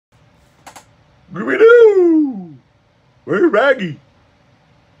Scooby Doo! Where's Raggy?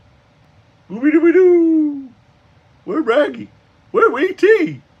 Scooby Dooby Doo! Where's Raggy? Where's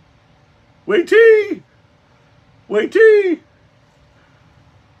Wait-T? Wait-T! Wait-T!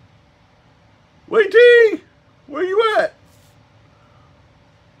 Wait-T! Where you at?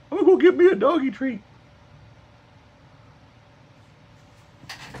 I'm gonna go get me a doggy treat.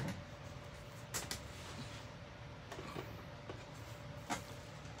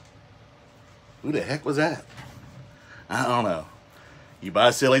 Who the heck was that? I don't know. You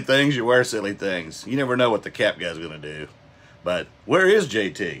buy silly things, you wear silly things. You never know what the Cap Guy's gonna do. But where is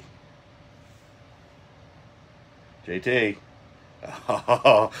JT? JT.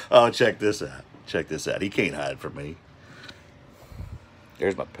 Oh, check this out. Check this out. He can't hide from me.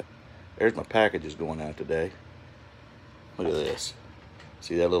 There's my packages going out today. Look at this.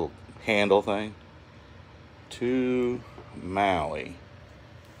 See that little handle thing? To Maui.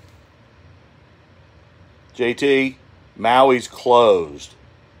 JT, Maui's closed.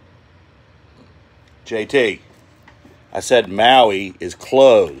 JT, I said Maui is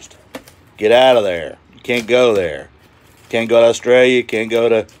closed. Get out of there. You can't go there. Can't go to Australia. You can't go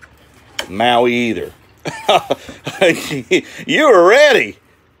to Maui either. You were ready.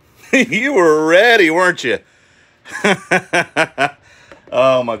 You were ready, weren't you?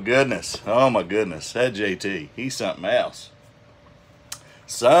 Oh, my goodness. Oh, my goodness. That JT, he's something else.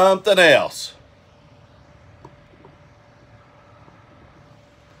 Something else.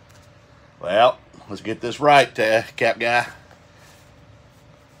 Well, let's get this right, Cap Guy.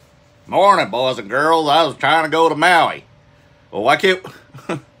 Morning, boys and girls. I was trying to go to Maui. Well, why can't...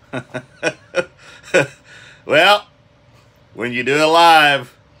 Well, when you do it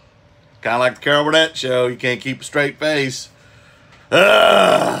live, kind of like the Carol Burnett show, you can't keep a straight face.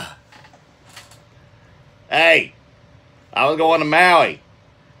 Hey, I was going to Maui.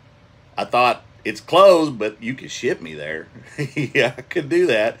 I thought, it's closed, but you can ship me there. Yeah, I could do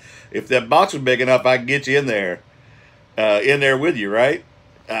that. If that box was big enough, I could get you in there with you, right?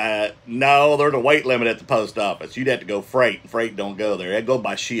 No, there's a weight limit at the post office. You'd have to go freight. Freight don't go there. It'd go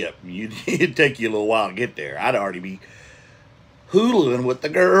by ship. It'd take you a little while to get there. I'd already be huluing with the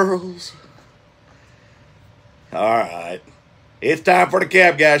girls. All right. It's time for the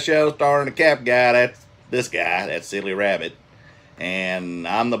Cap Guy show, starring the Cap Guy. That's this guy. That's Silly Rabbit. And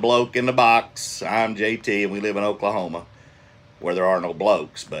I'm the bloke in the box. I'm JT, and we live in Oklahoma, where there are no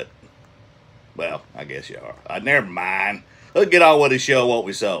blokes, but, well, I guess you are. Never mind. Let's get on with the show, what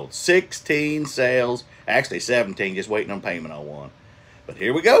we sold. 16 sales. Actually, 17, just waiting on payment on one. But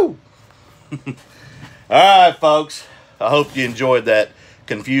here we go. All right, folks. I hope you enjoyed that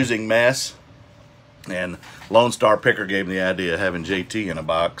confusing mess. And Lone Star Picker gave me the idea of having JT in a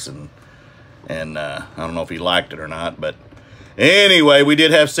box, and I don't know if he liked it or not, but anyway, we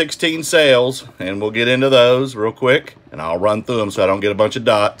did have 16 sales, and we'll get into those real quick, and I'll run through them so I don't get a bunch of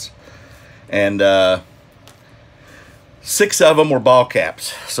dots. And 6 of them were ball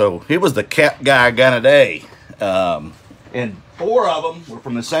caps, so it was the Cap Guy gun a day. And 4 of them were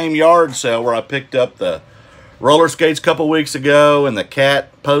from the same yard sale where I picked up the roller skates a couple weeks ago, and the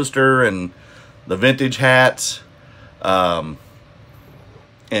cat poster, and the vintage hats. Well,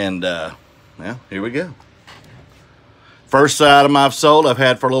 here we go. First item I've sold, I've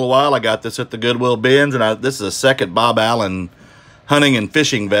had for a little while. I got this at the Goodwill bins, and this is a second Bob Allen hunting and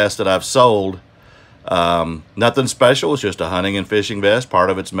fishing vest that I've sold. Nothing special. It's just a hunting and fishing vest. Part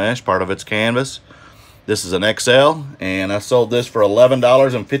of it's mesh, part of it's canvas. This is an XL, and I sold this for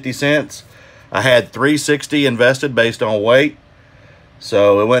 $11.50. I had $3.60 invested based on weight.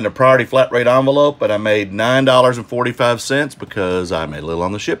 So it went in a priority flat rate envelope, but I made $9.45 because I made a little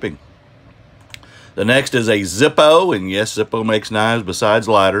on the shipping. The next is a Zippo, and yes, Zippo makes knives besides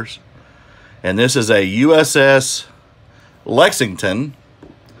lighters. And this is a USS Lexington,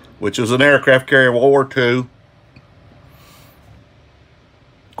 which was an aircraft carrier in World War II.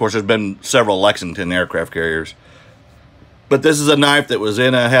 Of course, there's been several Lexington aircraft carriers. But this is a knife that was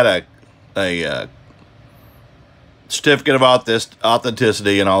had a certificate of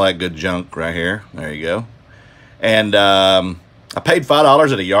authenticity and all that good junk right here. There you go. And I paid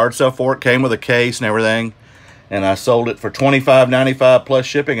 $5 at a yard sale for it. Came with a case and everything. And I sold it for $25.95 plus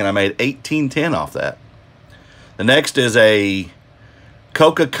shipping, and I made $18.10 off that. The next is a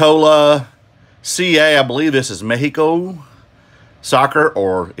Coca-Cola CA. I believe this is Mexico soccer,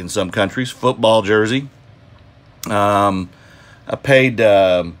 or in some countries, football jersey. I paid...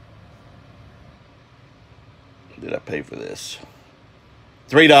 what did I pay for this?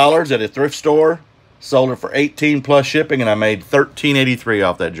 $3 at a thrift store. Sold it for $18 plus shipping, and I made $13.83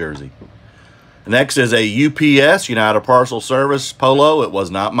 off that jersey. The next is a UPS, United Parcel Service polo. It was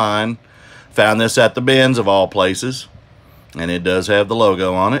not mine. Found this at the bins of all places. And it does have the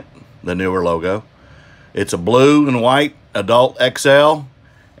logo on it, the newer logo. It's a blue and white adult XL.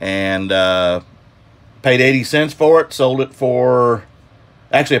 And paid 80 cents for it. Sold it for,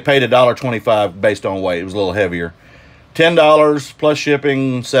 actually I paid $1.25 based on weight. It was a little heavier. $10 plus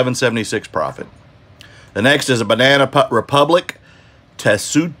shipping, $7.76 profit. The next is a Banana Republic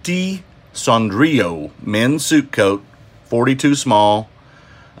Tessuti Sondrio men's suit coat, 42 small.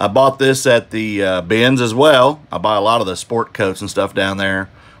 I bought this at the bins as well. I buy a lot of the sport coats and stuff down there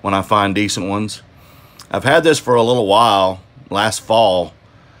when I find decent ones. I've had this for a little while, last fall,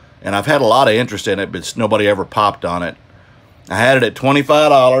 and I've had a lot of interest in it, but nobody ever popped on it. I had it at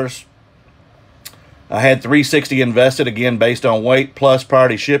 $25. I had $3.60 invested, again, based on weight plus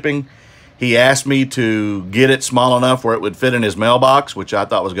priority shipping. He asked me to get it small enough where it would fit in his mailbox, which I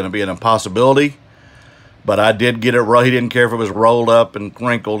thought was going to be an impossibility. But I did get it right. He didn't care if it was rolled up and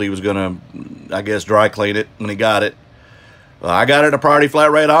wrinkled. He was going to, I guess, dry clean it when he got it. Well, I got it in a priority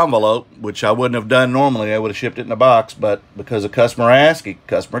flat rate envelope, which I wouldn't have done normally. I would have shipped it in a box, but because a customer asked,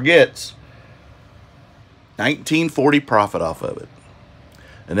 customer gets. $19.40 profit off of it.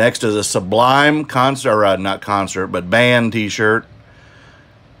 The next is a Sublime concert, or not concert, but band t-shirt.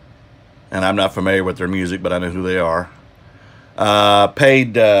 And I'm not familiar with their music, but I know who they are.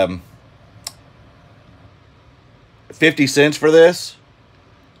 Paid 50 cents for this.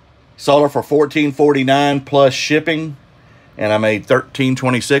 Sold it for $14.49 plus shipping. And I made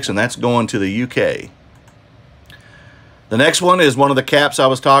 $13.26, and that's going to the UK. The next one is one of the caps I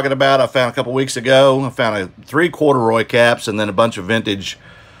was talking about. I found a couple weeks ago. I found 3 corduroy caps and then a bunch of vintage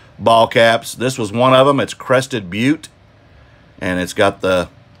ball caps. This was one of them. It's Crested Butte. And it's got the...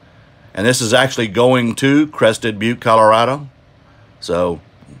 And this is actually going to Crested Butte, Colorado. So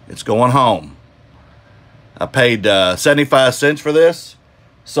it's going home. I paid 75 cents for this.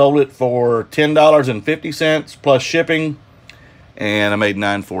 Sold it for $10.50 plus shipping. And I made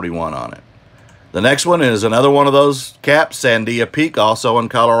 $9.41 on it. The next one is another one of those caps, Sandia Peak, also in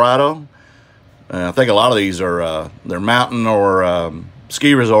Colorado. I think a lot of these are they're mountain or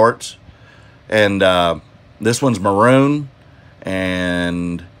ski resorts. And this one's maroon.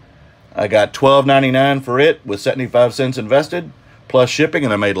 And I got $12.99 for it with 75 cents invested plus shipping,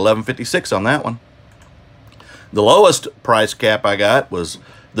 and I made $11.56 on that one. The lowest price cap I got was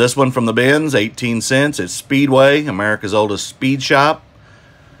this one from the bins, 18 cents. It's Speedway, America's oldest speed shop.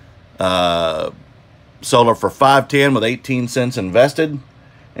 Sold it for $5.10 with 18 cents invested,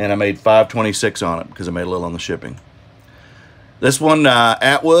 and I made $5.26 on it because I made a little on the shipping. This one,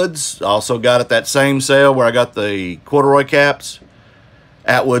 Atwoods, also got at that same sale where I got the corduroy caps.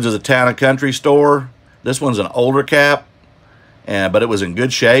 Atwoods is a town and country store. This one's an older cap, but it was in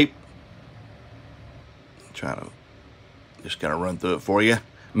good shape. I'm trying to just kind of run through it for you.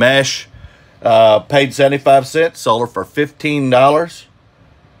 Mesh, paid 75 cents, sold it for $15.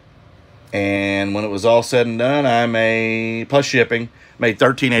 And when it was all said and done, I made, plus shipping, made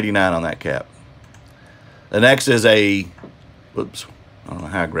 $13.89 on that cap. The next is a, whoops, I don't know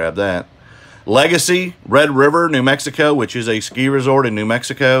how I grabbed that. Legacy, Red River, New Mexico, which is a ski resort in New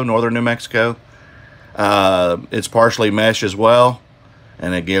Mexico, northern New Mexico. It's partially mesh as well.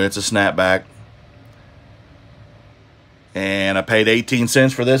 And again, it's a snapback. And I paid 18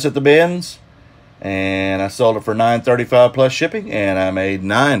 cents for this at the bins. And I sold it for $9.35 plus shipping. And I made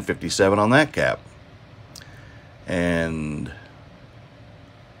 $9.57 on that cap. And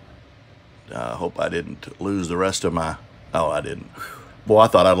I hope I didn't lose the rest of my... Oh, I didn't. Boy, I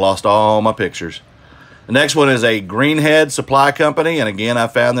thought I'd lost all my pictures. The next one is a Greenhead Supply Company. And again, I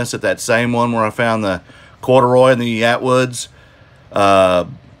found this at that same one where I found the corduroy and the Atwoods.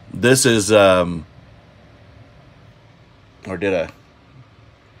 This is... or did I?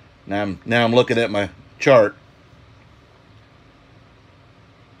 Now I'm looking at my chart.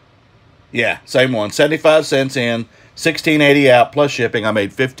 Yeah, same one. 75 cents in, $16.80 out plus shipping. I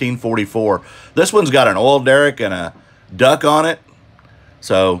made $15.44. This one's got an oil derrick and a duck on it.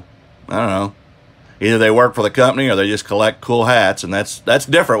 So, I don't know. Either they work for the company or they just collect cool hats, and that's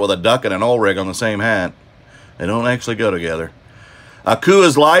different with a duck and an oil rig on the same hat. They don't actually go together.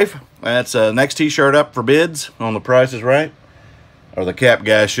 Akua's Life. That's next t-shirt up for bids on The Price is Right. Or the Cap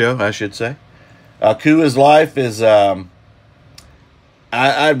Guy Show, I should say. Akua's Life is, I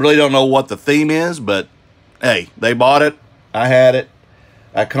really don't know what the theme is, but hey, they bought it. I had it.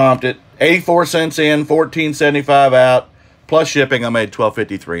 I comped it. 84 cents in, $14.75 out. Plus shipping, I made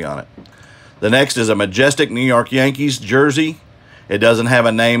 $12.53 on it. The next is a Majestic New York Yankees jersey. It doesn't have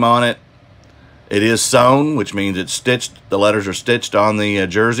a name on it. It is sewn, which means it's stitched. The letters are stitched on the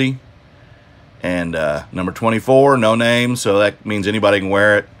jersey. And number 24, no name, so that means anybody can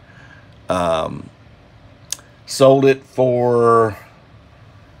wear it. Sold it for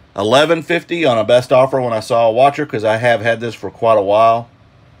 $11.50 on a best offer when I saw a watcher, because I have had this for quite a while.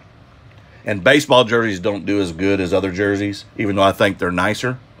 And baseball jerseys don't do as good as other jerseys, even though I think they're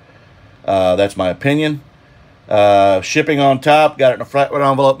nicer. That's my opinion. Shipping on top, got it in a flat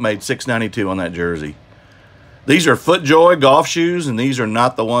envelope, made $6.92 on that jersey. These are FootJoy golf shoes, and these are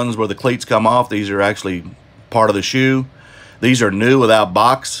not the ones where the cleats come off. These are actually part of the shoe. These are new without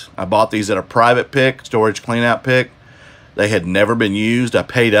box. I bought these at a private pick, storage cleanout pick. They had never been used. I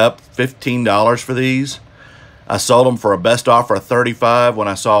paid up $15 for these. I sold them for a best offer of $35 when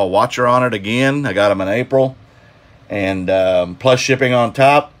I saw a watcher on it again. I got them in April, and plus shipping on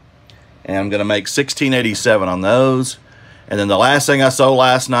top. And I'm going to make $16.87 on those. And then the last thing I sold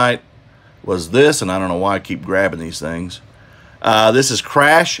last night was this, and I don't know why I keep grabbing these things. This is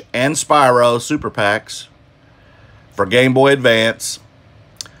Crash and Spyro Super Packs for Game Boy Advance.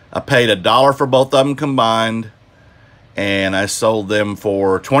 I paid $1 for both of them combined, and I sold them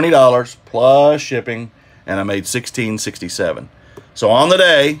for $20 plus shipping, and I made $16.67. So on the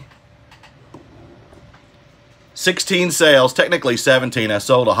day, 16 sales, technically 17. I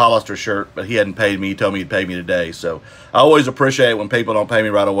sold a Hollister shirt, but he hadn't paid me. He told me he'd pay me today. So I always appreciate it when people don't pay me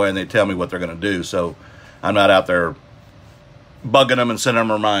right away and they tell me what they're going to do. So I'm not out there bugging them and sending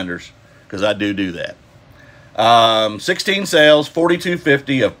them reminders, because I do that. 16 sales,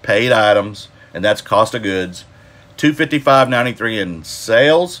 $42.50 of paid items, and that's cost of goods. $255.93 in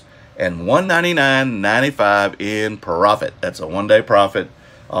sales and $199.95 in profit. That's a one-day profit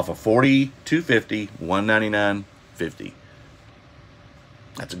off of $42.50, $199.50.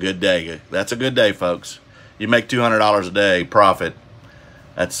 That's a good day. That's a good day, folks. You make $200 a day profit.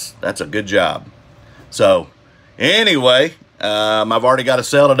 That's a good job. So anyway, I've already got a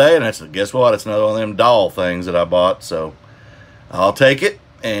sale today, and guess what? It's another one of them doll things that I bought. So I'll take it,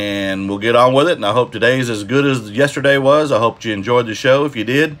 and we'll get on with it. And I hope today's as good as yesterday was. I hope you enjoyed the show. If you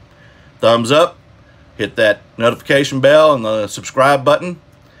did, thumbs up, hit that notification bell and the subscribe button.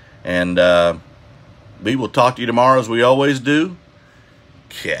 And we will talk to you tomorrow as we always do.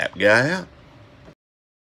 Cap Guy out.